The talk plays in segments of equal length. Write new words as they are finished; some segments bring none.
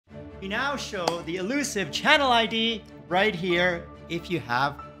We now show the elusive channel ID right here if you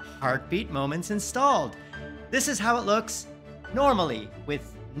have heartbeat moments installed. This is how it looks normally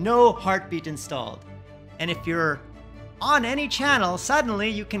with no heartbeat installed. And if you're on any channel, suddenly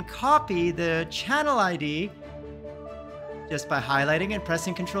you can copy the channel ID just by highlighting and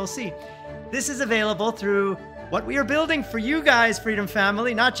pressing Control-C. This is available through what we are building for you guys, Freedom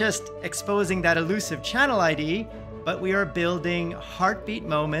Family, not just exposing that elusive channel ID, but we are building Heartbeat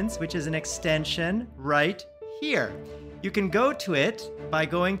Moments, which is an extension right here. You can go to it by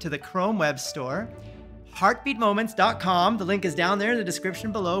going to the Chrome Web Store. Heartbeatmoments.com, the link is down there in the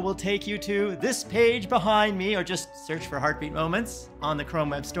description below, will take you to this page behind me, or just search for Heartbeat Moments on the Chrome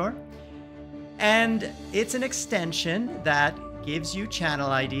Web Store. And it's an extension that gives you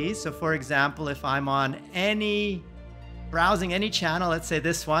channel IDs. So for example, if I'm on browsing any channel, let's say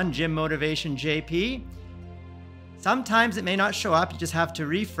this one, Gym Motivation JP, sometimes it may not show up. You just have to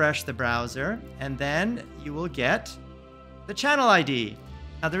refresh the browser and then you will get the channel ID.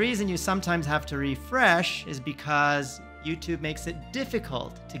 Now, the reason you sometimes have to refresh is because YouTube makes it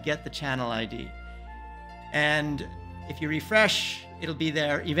difficult to get the channel ID. And if you refresh, it'll be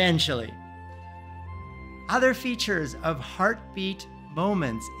there eventually. Other features of Heartbeat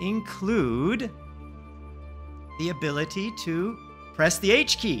Moments include the ability to press the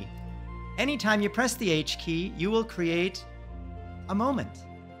H key. Anytime you press the H key, you will create a moment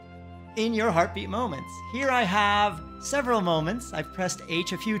in your Heartbeat Moments. Here I have several moments. I've pressed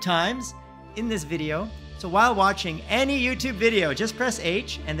H a few times in this video. So while watching any YouTube video, just press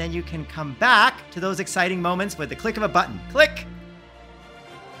H and then you can come back to those exciting moments with the click of a button. Click!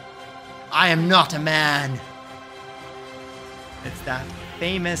 I am not a man. It's that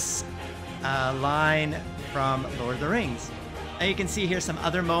famous line from Lord of the Rings. Now you can see here some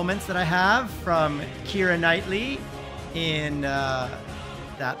other moments that I have from Keira Knightley in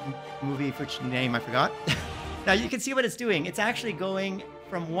that movie, which name I forgot. Now you can see what it's doing. It's actually going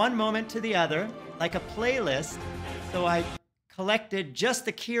from one moment to the other, like a playlist. So I collected just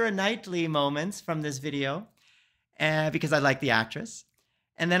the Keira Knightley moments from this video because I like the actress.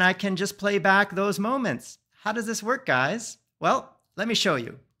 And then I can just play back those moments. How does this work, guys? Well, let me show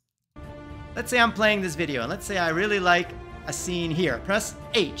you. Let's say I'm playing this video, and let's say I really like a scene here. Press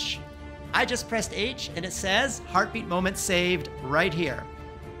H. I just pressed H, and it says Heartbeat Moment saved right here.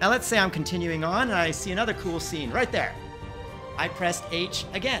 Now let's say I'm continuing on, and I see another cool scene right there. I pressed H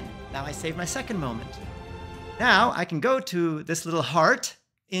again. Now I save my second moment. Now I can go to this little heart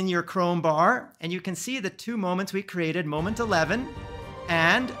in your Chrome bar, and you can see the two moments we created, moment 11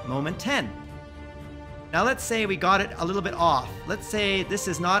 and moment 10. Now let's say we got it a little bit off. Let's say this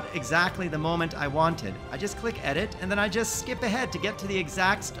is not exactly the moment I wanted. I just click edit and then I just skip ahead to get to the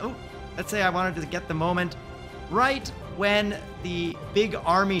exact, let's say I wanted to get the moment right when the big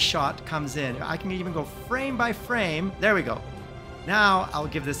army shot comes in. I can even go frame by frame. There we go. Now I'll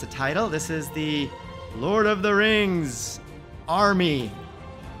give this a title. This is the Lord of the Rings Army.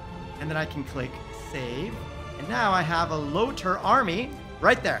 And then I can click save. And now I have a Lothar army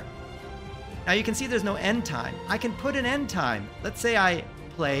right there. Now you can see there's no end time. I can put an end time. Let's say I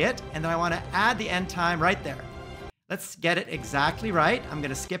play it and then I want to add the end time right there. Let's get it exactly right. I'm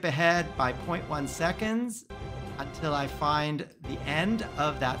going to skip ahead by 0.1 seconds until I find the end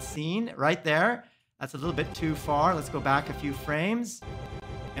of that scene right there. That's a little bit too far. Let's go back a few frames.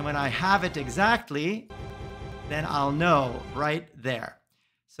 And when I have it exactly, then I'll know right there.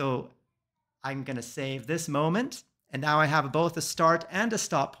 So I'm going to save this moment. And now I have both a start and a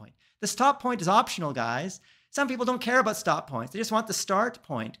stop point. The stop point is optional, guys. Some people don't care about stop points. They just want the start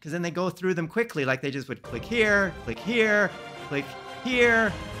point because then they go through them quickly. Like they just would click here, click here, click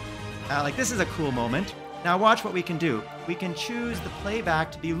here. Like this is a cool moment. Now watch what we can do. We can choose the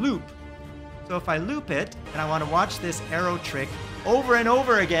playback to be loop. So if I loop it and I want to watch this arrow trick over and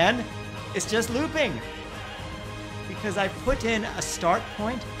over again, it's just looping. Because I put in a start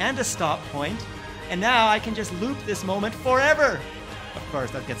point and a stop point, and now I can just loop this moment forever. Of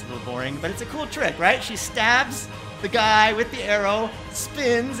course, that gets a little boring, but it's a cool trick, right? She stabs the guy with the arrow,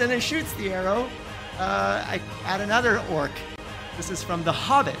 spins, and then shoots the arrow. I add another orc. This is from The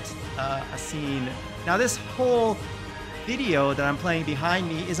Hobbit, a scene. Now, this whole video that I'm playing behind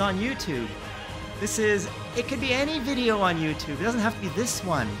me is on YouTube. It could be any video on YouTube. It doesn't have to be this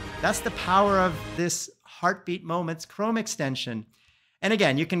one. That's the power of this Heartbeat Moments Chrome extension. And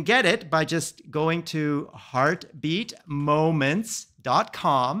again, you can get it by just going to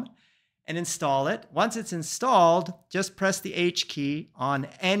heartbeatmoments.com and install it. Once it's installed, just press the H key on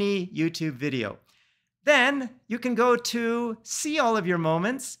any YouTube video. Then you can go to see all of your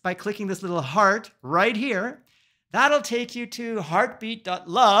moments by clicking this little heart right here. That'll take you to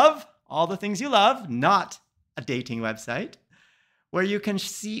heartbeat.love, all the things you love, not a dating website, where you can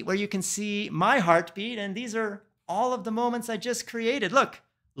see my heartbeat, and these are all of the moments I just created. Look,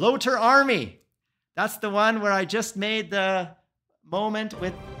 Lothar Army. That's the one where I just made the moment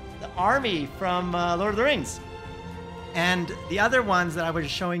with the army from Lord of the Rings. And the other ones that I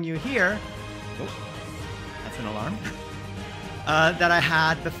was showing you here, oh, that's an alarm, that I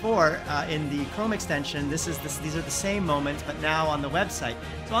had before in the Chrome extension. These are the same moments, but now on the website.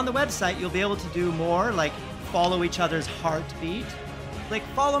 So on the website, you'll be able to do more, like follow each other's heartbeat. Like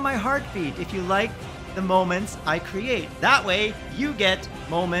follow my heartbeat if you like the moments I create. That way, you get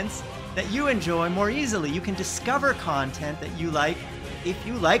moments that you enjoy more easily. You can discover content that you like if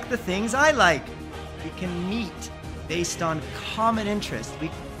you like the things I like. We can meet based on common interest.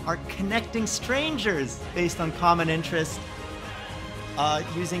 We are connecting strangers based on common interest,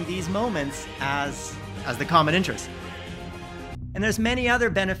 using these moments as the common interest. And there's many other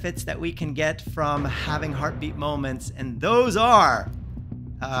benefits that we can get from having heartbeat moments, and those are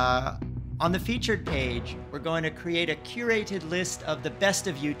on the featured page, we're going to create a curated list of the best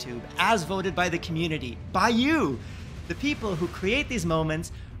of YouTube as voted by the community, by you, the people who create these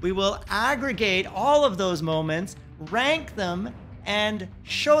moments. We will aggregate all of those moments, rank them, and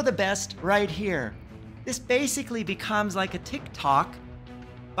show the best right here. This basically becomes like a TikTok,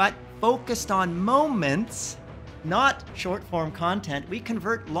 but focused on moments, not short form content. We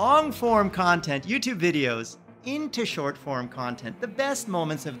convert long form content, YouTube videos, into short form content, the best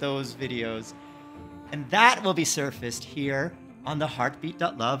moments of those videos. And that will be surfaced here on the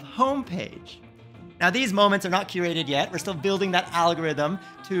heartbeat.love homepage. Now, these moments are not curated yet. We're still building that algorithm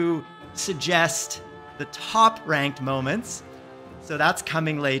to suggest the top ranked moments. So that's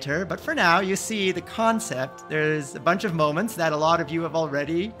coming later. But for now, you see the concept. There's a bunch of moments that a lot of you have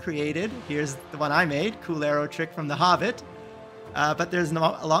already created. Here's the one I made, cool arrow trick from The Hobbit. But there's a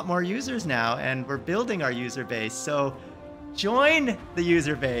lot more users now, and we're building our user base. So join the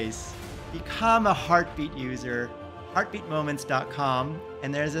user base, become a Heartbeat user, heartbeatmoments.com.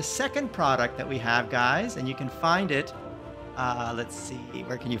 And there's a second product that we have, guys, and you can find it. Let's see,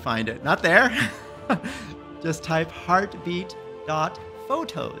 where can you find it? Not there. Just type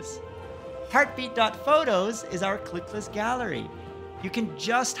heartbeat.photos. Heartbeat.photos is our clickless gallery. You can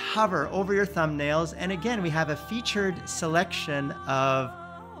just hover over your thumbnails, and again, we have a featured selection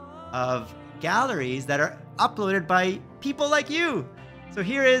of galleries that are uploaded by people like you. So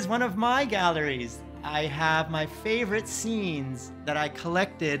here is one of my galleries. I have my favorite scenes that I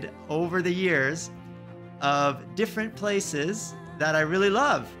collected over the years of different places that I really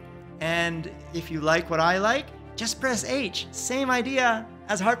love. And if you like what I like, just press H. Same idea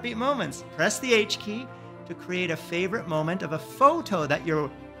as Heartbeat Moments. Press the H key to create a favorite moment of a photo that you're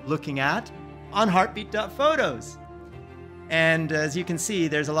looking at on heartbeat.photos. And as you can see,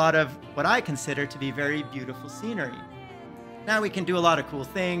 there's a lot of what I consider to be very beautiful scenery. Now we can do a lot of cool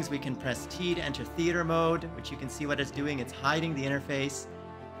things. We can press T to enter theater mode, which you can see what it's doing. It's hiding the interface.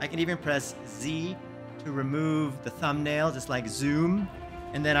 I can even press Z to remove the thumbnail, just like zoom.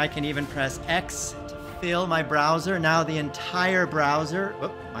 And then I can even press X to fill my browser. Now the entire browser,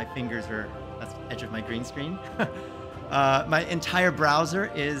 my fingers are, that's the edge of my green screen. My entire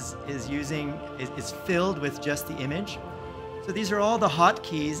browser is filled with just the image. So these are all the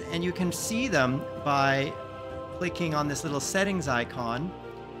hotkeys, and you can see them by clicking on this little settings icon.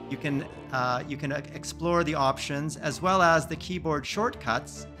 You can explore the options as well as the keyboard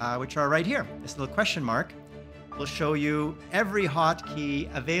shortcuts, which are right here. This little question mark will show you every hotkey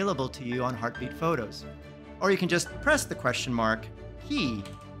available to you on Heartbeat Photos. Or you can just press the question mark key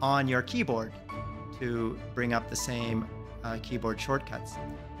on your keyboard to bring up the same keyboard shortcuts.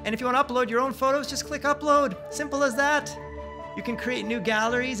 And if you want to upload your own photos, just click upload. Simple as that. You can create new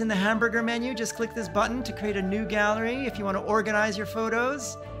galleries in the hamburger menu. Just click this button to create a new gallery if you want to organize your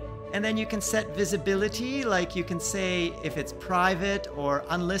photos. And then you can set visibility, like you can say if it's private or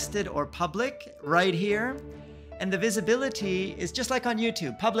unlisted or public right here. And the visibility is just like on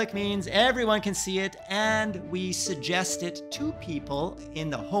YouTube. Public means everyone can see it, and we suggest it to people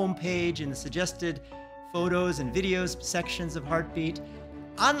in the home page, in the suggested photos and videos sections of Heartbeat.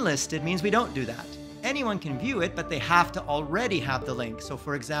 Unlisted means we don't do that. Anyone can view it, but they have to already have the link. So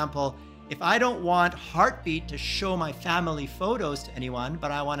for example, if I don't want Heartbeat to show my family photos to anyone, but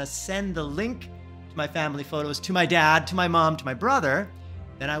I want to send the link to my family photos to my dad, to my mom, to my brother,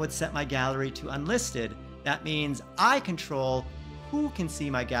 then I would set my gallery to unlisted. That means I control who can see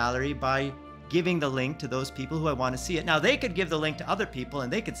my gallery by giving the link to those people who I want to see it. Now, they could give the link to other people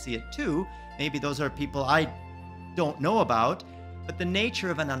and they could see it too. Maybe those are people I don't know about. But the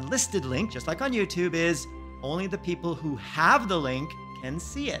nature of an unlisted link, just like on YouTube, is only the people who have the link can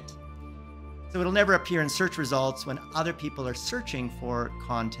see it. So it'll never appear in search results when other people are searching for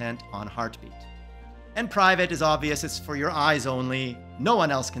content on Heartbeat. And private is obvious, it's for your eyes only. No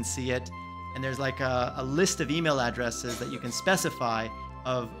one else can see it. And there's like a list of email addresses that you can specify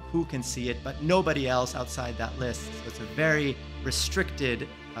of who can see it, but nobody else outside that list. So it's a very restricted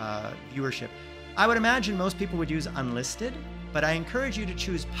viewership. I would imagine most people would use unlisted, but I encourage you to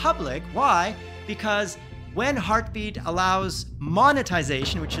choose public. Why? Because when Heartbeat allows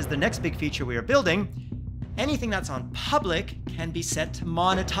monetization, which is the next big feature we are building, anything that's on public can be set to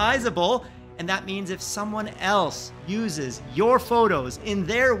monetizable. And that means if someone else uses your photos in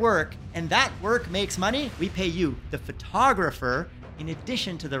their work and that work makes money, we pay you, the photographer, in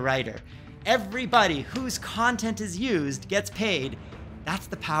addition to the writer. Everybody whose content is used gets paid. That's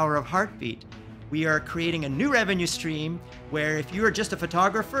the power of Heartbeat. We are creating a new revenue stream where if you are just a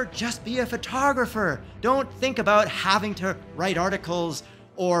photographer, just be a photographer. Don't think about having to write articles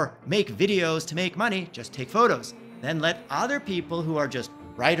or make videos to make money. Just take photos. Then let other people who are just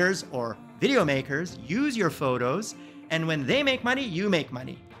writers or video makers use your photos, and when they make money, you make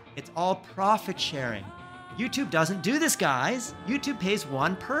money. It's all profit sharing. YouTube doesn't do this, guys. YouTube pays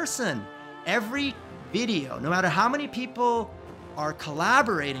one person. Every video, no matter how many people are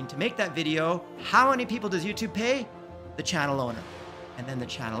collaborating to make that video, how many people does YouTube pay? The channel owner. And then the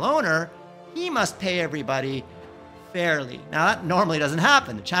channel owner, he must pay everybody fairly. Now that normally doesn't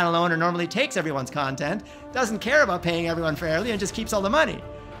happen. The channel owner normally takes everyone's content, doesn't care about paying everyone fairly, and just keeps all the money.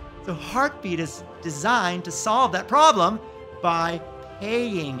 So Heartbeat is designed to solve that problem by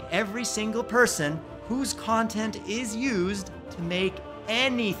paying every single person whose content is used to make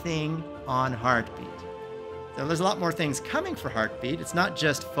anything on Heartbeat. So there's a lot more things coming for Heartbeat. It's not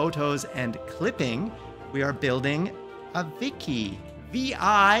just photos and clipping. We are building a wiki,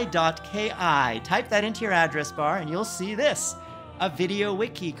 vi.ki. Type that into your address bar and you'll see this, a video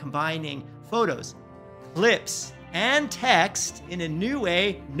wiki combining photos, clips, and text in a new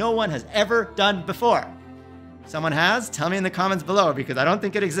way no one has ever done before. If someone has, tell me in the comments below because I don't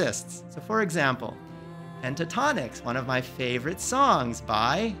think it exists. So for example, Pentatonics, one of my favorite songs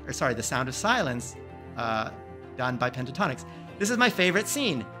The Sound of Silence, done by Pentatonics. This is my favorite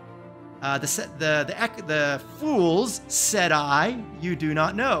scene. The fools, said I, you do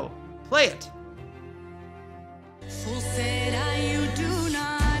not know. Play it. Fools said I, you do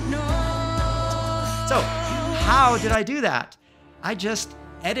not know. So, how did I do that? I just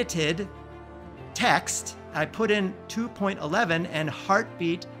edited text. I put in 2.11 and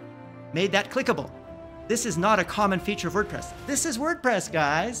Heartbeat made that clickable. This is not a common feature of WordPress. This is WordPress,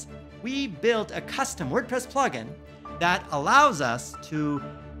 guys. We built a custom WordPress plugin that allows us to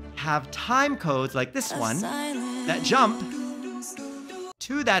have time codes like this one that jump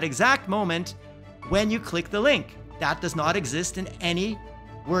to that exact moment when you click the link. That does not exist in any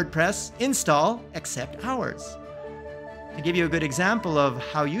WordPress install except ours. To give you a good example of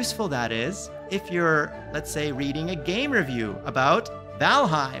how useful that is, if you're, let's say, reading a game review about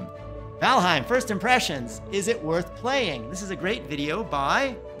Valheim. Valheim, first impressions, is it worth playing? This is a great video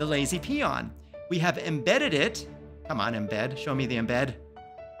by The Lazy Peon. We have embedded it. Come on, embed, show me the embed.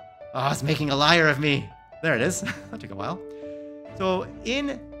 Oh, it's making a liar of me. There it is, that took a while. So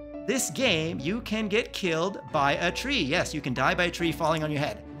in this game, you can get killed by a tree. Yes, you can die by a tree falling on your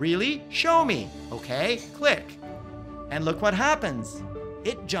head. Really? Show me. Okay, click. And look what happens.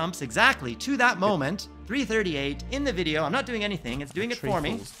 It jumps exactly to that moment, 3:38 in the video. I'm not doing anything, it's doing it for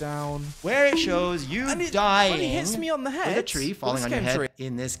me. Down. Where it shows you dying when it hits me on the head, with a tree falling on your head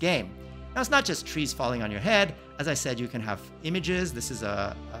in this game. Now, it's not just trees falling on your head. As I said, you can have images. This is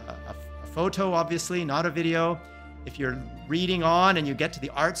a photo, obviously, not a video. If you're reading on and you get to the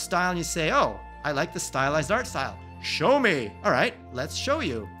art style and you say, oh, I like the stylized art style. Show me. All right, let's show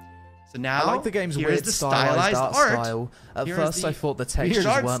you. So now, I like the game's weird the stylized art style. At first, I thought the textures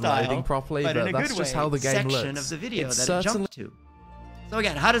weren't loading properly, but that's just how the game looks. Of the video that it jumped to. So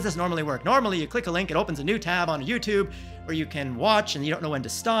again, how does this normally work? Normally, you click a link, it opens a new tab on YouTube where you can watch and you don't know when to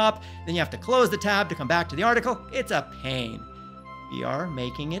stop. Then you have to close the tab to come back to the article. It's a pain. We are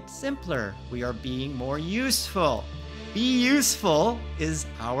making it simpler. We are being more useful. Be useful is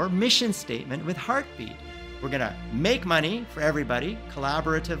our mission statement with Heartbeat. We're gonna make money for everybody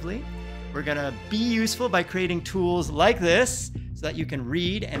collaboratively. We're gonna be useful by creating tools like this so that you can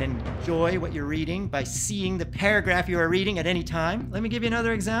read and enjoy what you're reading by seeing the paragraph you are reading at any time. Let me give you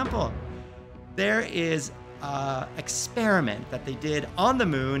another example. There is an experiment that they did on the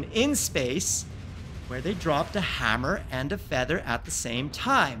moon in space where they dropped a hammer and a feather at the same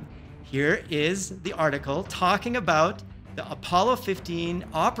time. Here is the article talking about the Apollo 15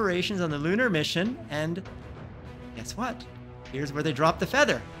 operations on the lunar mission and guess what? Here's where they drop the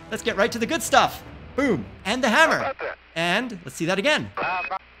feather. Let's get right to the good stuff. Boom. And the hammer. And let's see that again.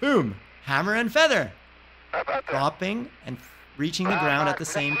 Boom. Hammer and feather. Dropping and reaching the ground at the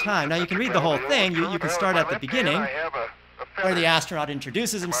same time. Now you can read the whole thing. You can start at the beginning, where the astronaut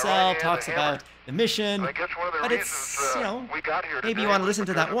introduces himself, talks about the mission, but it's, you know, maybe you want to listen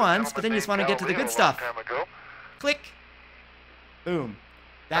to that once, but then you just want to get to the good stuff. Click. Boom.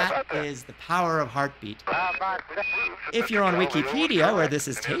 That is the power of Heartbeat. If you're on Wikipedia, where this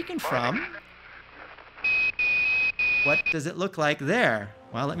is taken from, what does it look like there?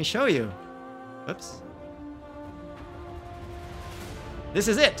 Well, let me show you. Oops. This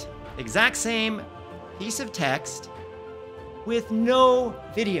is it. Exact same piece of text with no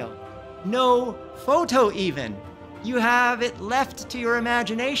video, no photo even. You have it left to your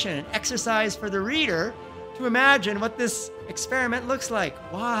imagination, an exercise for the reader to imagine what this experiment looks like.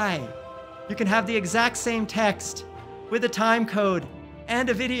 Why? You can have the exact same text with a time code and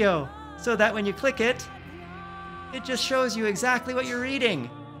a video so that when you click it, it just shows you exactly what you're reading.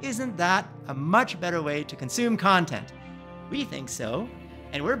 Isn't that a much better way to consume content? We think so.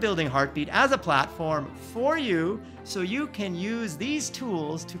 And we're building Heartbeat as a platform for you so you can use these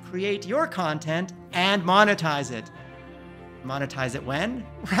tools to create your content and monetize it. Monetize it when?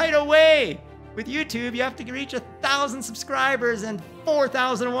 Right away! With YouTube, you have to reach 1,000 subscribers and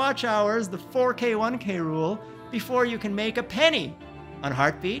 4,000 watch hours, the 4K, 1K rule, before you can make a penny. On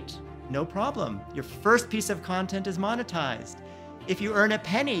Heartbeat, no problem. Your first piece of content is monetized. If you earn a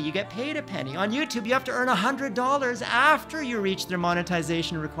penny, you get paid a penny. On YouTube, you have to earn $100 after you reach their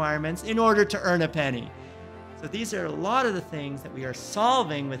monetization requirements in order to earn a penny. So these are a lot of the things that we are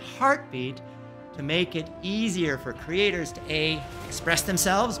solving with Heartbeat to make it easier for creators to A, express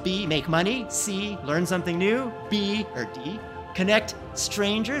themselves, B, make money, C, learn something new, B, or D, connect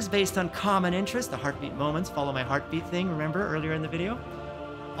strangers based on common interest, the Heartbeat moments, follow my Heartbeat thing, remember earlier in the video?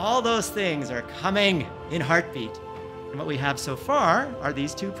 All those things are coming in Heartbeat. And what we have so far are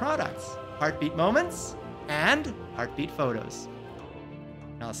these two products, Heartbeat Moments and Heartbeat Photos.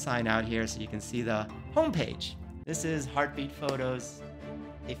 And I'll sign out here so you can see the homepage. This is Heartbeat Photos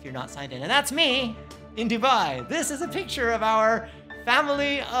if you're not signed in. And that's me in Dubai. This is a picture of our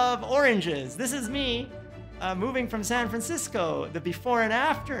family of oranges. This is me moving from San Francisco, the before and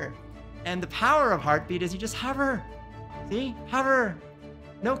after. And the power of Heartbeat is you just hover. See? Hover.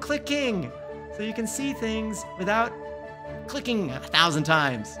 No clicking. So you can see things without clicking 1,000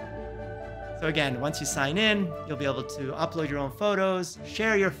 times. So again, once you sign in, you'll be able to upload your own photos,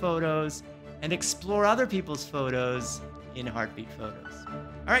 share your photos, and explore other people's photos in Heartbeat Photos.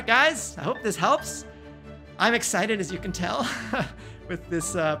 All right, guys, I hope this helps. I'm excited, as you can tell, with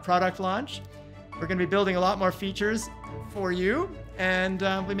this product launch. We're going to be building a lot more features for you, and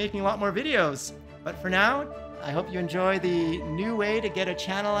we'll be making a lot more videos. But for now, I hope you enjoy the new way to get a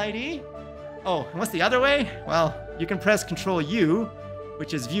channel ID. Oh, and what's the other way? Well, you can press Control-U,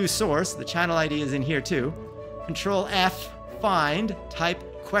 which is view source. The channel ID is in here too. Control-F, find, type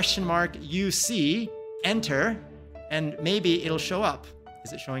 $UC, enter, and maybe it'll show up.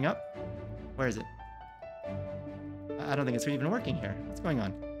 Is it showing up? Where is it? I don't think it's even working here. What's going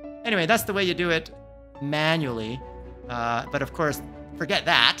on? Anyway, that's the way you do it manually. But of course, forget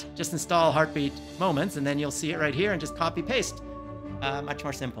that. Just install Heartbeat Moments, and then you'll see it right here, and just copy-paste. Much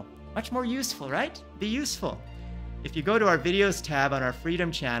more simple. Much more useful, right? Be useful. If you go to our videos tab on our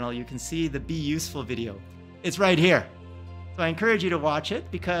Freedom channel, you can see the Be Useful video. It's right here. So I encourage you to watch it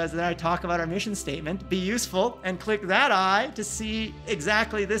because then I talk about our mission statement, be useful, and click that eye to see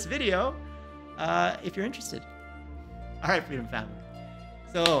exactly this video if you're interested. All right, Freedom family.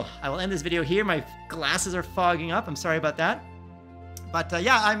 So I will end this video here. My glasses are fogging up. I'm sorry about that. But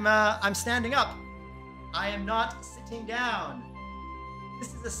yeah, I'm standing up. I am not sitting down.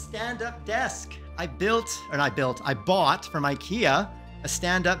 This is a stand-up desk. I bought from IKEA a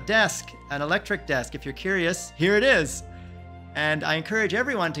stand-up desk, an electric desk. If you're curious, here it is. And I encourage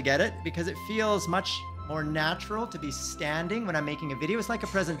everyone to get it because it feels much more natural to be standing when I'm making a video. It's like a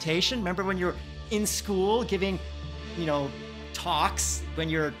presentation. Remember when you're in school giving, talks, when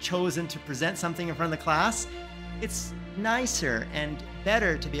you're chosen to present something in front of the class? It's nicer and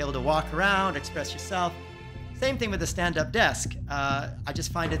better to be able to walk around, express yourself. Same thing with the stand-up desk. I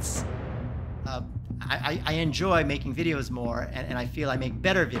just find it's, I enjoy making videos more, and I feel I make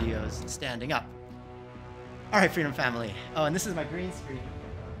better videos standing up. All right, Freedom family. Oh, and this is my green screen.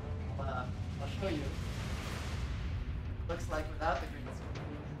 I'll show you. Looks like without the green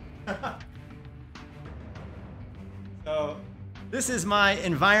screen. So this is my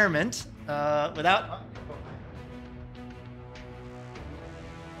environment without.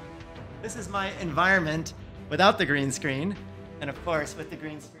 This is my environment without the green screen. And of course, with the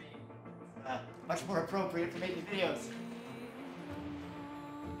green screen, it's much more appropriate for making videos.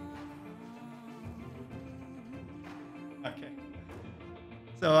 Okay.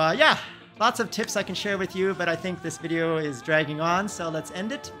 So yeah, lots of tips I can share with you, but I think this video is dragging on, so let's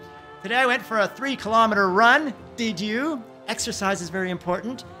end it. Today I went for a 3-kilometer run. Did you? Exercise is very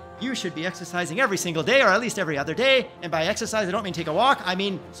important. You should be exercising every single day, or at least every other day. And by exercise, I don't mean take a walk, I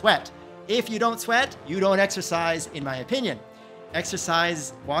mean sweat. If you don't sweat, you don't exercise, in my opinion.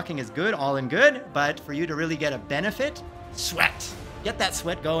 Exercise, walking is good, all in good, but for you to really get a benefit, sweat. Get that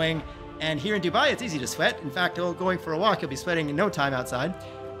sweat going. And here in Dubai, it's easy to sweat. In fact, going for a walk, you'll be sweating in no time outside,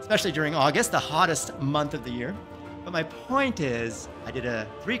 especially during August, the hottest month of the year. But my point is, I did a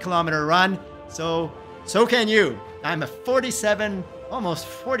 3-kilometer run, so can you. I'm a 47, almost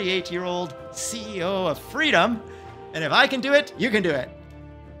 48-year-old CEO of freedom, and if I can do it, you can do it.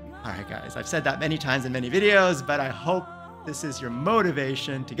 All right, guys, I've said that many times in many videos, but I hope this is your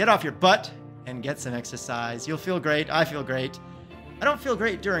motivation to get off your butt and get some exercise. You'll feel great. I feel great. I don't feel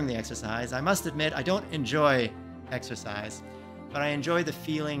great during the exercise. I must admit, I don't enjoy exercise, but I enjoy the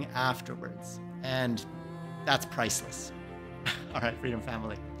feeling afterwards, and that's priceless. All right, Freedom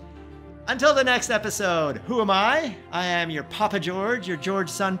Family. Until the next episode, who am I? I am your Papa George, your George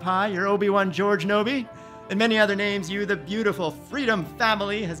Sun Pai, your Obi-Wan George Nobi, and many other names you, the beautiful Freedom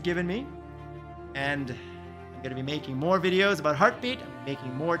Family, has given me. And I'm going to be making more videos about Heartbeat,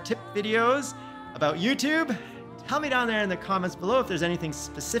 making more tip videos about YouTube. Tell me down there in the comments below if there's anything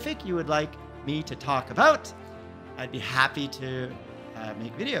specific you would like me to talk about. I'd be happy to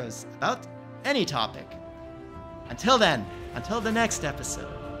make videos about any topic. Until then, until the next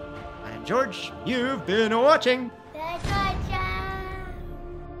episode, I am George. You've been watching.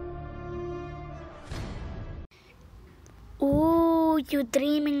 Ooh, you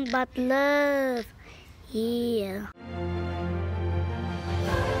dreaming about love. Yeah.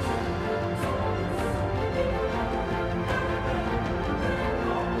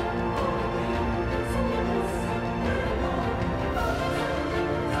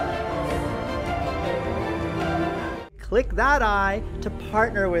 Click that I to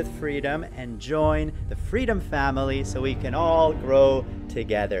partner with Freedom and join the Freedom Family so we can all grow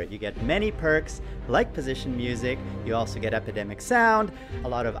together. You get many perks like position music. You also get Epidemic Sound, a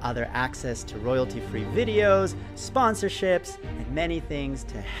lot of other access to royalty-free videos, sponsorships, and many things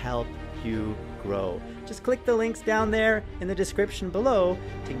to help you grow. Just click the links down there in the description below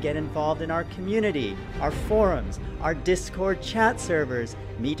to get involved in our community, our forums, our Discord chat servers,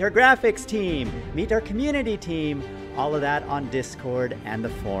 meet our graphics team, meet our community team, all of that on Discord and the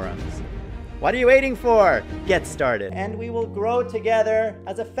forums. What are you waiting for? Get started. And we will grow together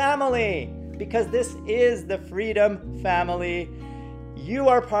as a family, because this is the Freedom Family. You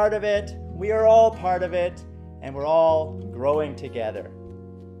are part of it, we are all part of it, and we're all growing together.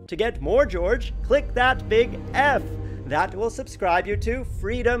 To get more George, click that big F. That will subscribe you to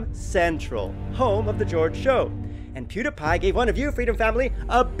Freedom Central, home of The George Show. And PewDiePie gave one of you, Freedom Family,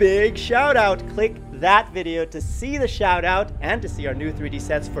 a big shout out. Click that video to see the shout out and to see our new 3D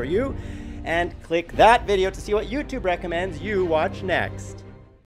sets for you. And click that video to see what YouTube recommends you watch next.